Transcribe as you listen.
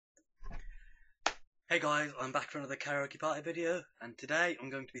Hey guys, I'm back for another karaoke party video, and today I'm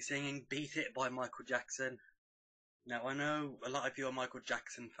going to be singing Beat It by Michael Jackson. Now I know a lot of you are Michael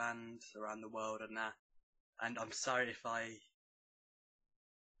Jackson fans around the world and I'm sorry if I,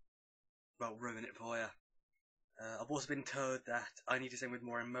 ruin it for you. I've also been told that I need to sing with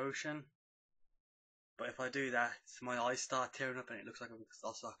more emotion, but if I do that, my eyes start tearing up and it looks like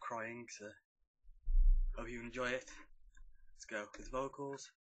I'll start crying, so hope you enjoy it. Let's go with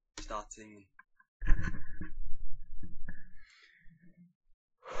vocals, start singing.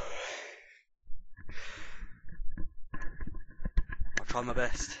 I'll try my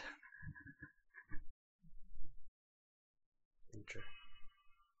best. Intro.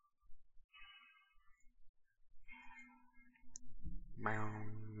 Meow,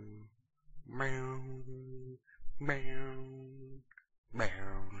 meow, meow, meow.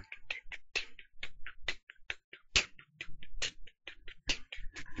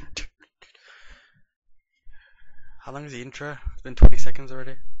 How long is the intro? It's been 20 seconds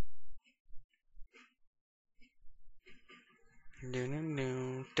already.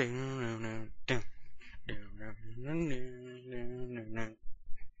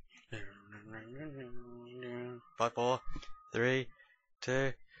 Five, 4, 3,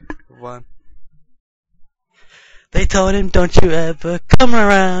 2, 1. They told him, don't you ever come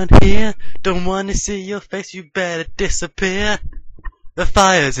around here. Don't wanna see your face, you better disappear. The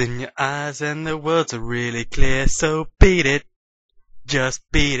fire's in your eyes and the words are really clear, so beat it, just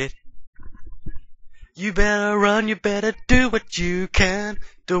beat it. You better run, you better do what you can.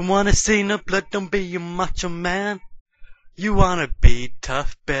 Don't wanna see no blood, don't be a macho man. You wanna be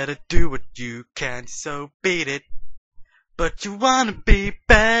tough, better do what you can, so beat it. But you wanna be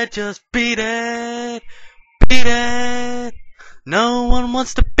bad, just beat it, beat it. No one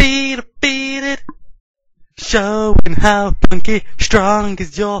wants to beat it. Showing how funky, strong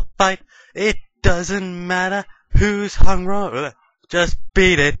is your fight. It doesn't matter who's hungry. Just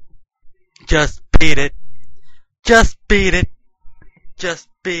beat it. Just beat it. Just beat it. Just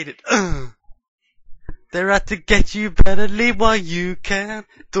beat it. They're out to get you, better leave while you can.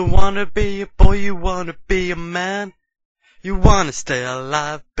 Don't wanna be a boy, you wanna be a man. You wanna stay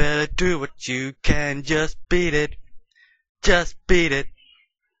alive, better do what you can. Just beat it. Just beat it.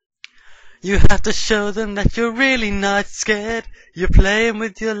 You have to show them that you're really not scared. You're playing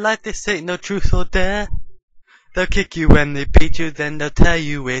with your life, this ain't no truth or dare. They'll kick you when they beat you, then they'll tell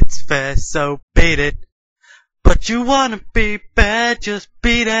you it's fair, so beat it. But you wanna be bad, just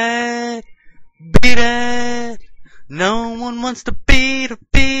beat it. Beat it. No one wants to beat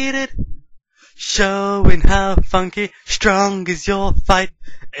it. Showing how funky, strong is your fight.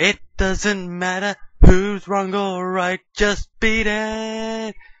 It doesn't matter who's wrong or right, just beat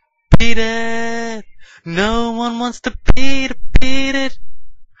it. Beat it. No one wants to beat it.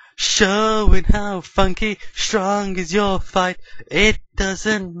 Showing how funky, strong is your fight. It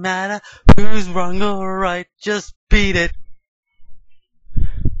doesn't matter who's wrong or right, just beat it.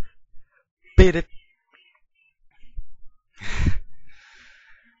 Beat it.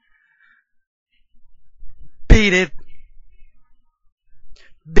 Beat it.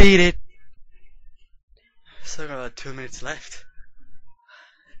 Beat it. So got 2 minutes left.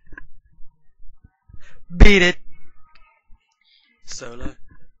 Beat it. Solo.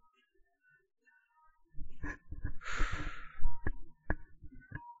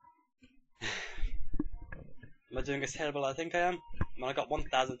 Am I doing as terrible as I think I am? I got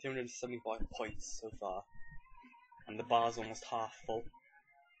 1,375 points so far, and the bar's almost half full.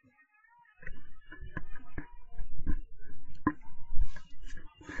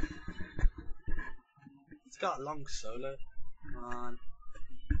 It's got a long solo. Come on.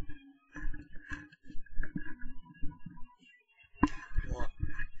 Four,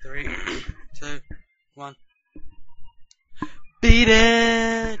 3, 2, 1. Beat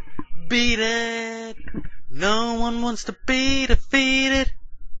it! Beat it! No one wants to beat it.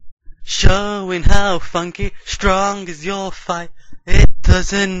 Showing how funky, strong is your fight. It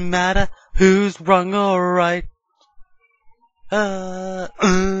doesn't matter who's wrong or right. Oh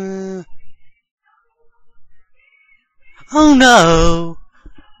no!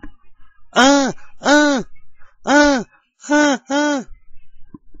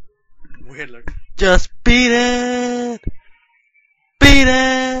 Weird look. Just beat it! Beat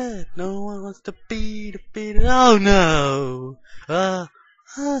it! No one wants to beat it. Oh no!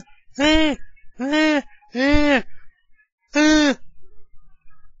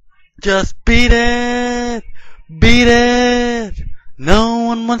 Just beat it! Beat it! No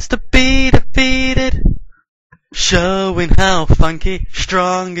one wants to beat it. Showing how funky,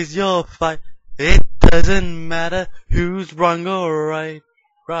 strong is your fight. It doesn't matter who's wrong or right.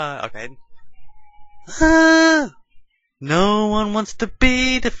 Right, okay. Ah, no one wants to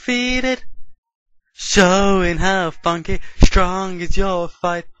be defeated. Showing how funky strong is your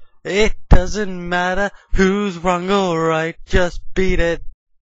fight. It doesn't matter who's wrong or right, just beat it.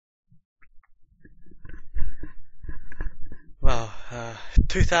 Well,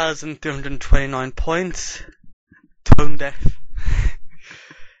 2,329 points. Tone deaf.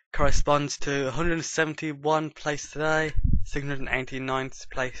 Corresponds to 171 place today, 689th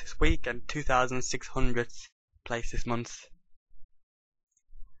place this week, and 2,600th place this month.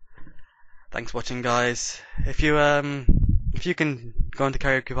 Thanks for watching, guys. If you can go into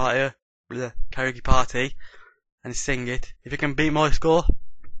karaoke party and sing it, if you can beat my score,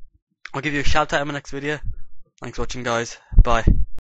 I'll give you a shout out in my next video. Thanks for watching, guys. Bye.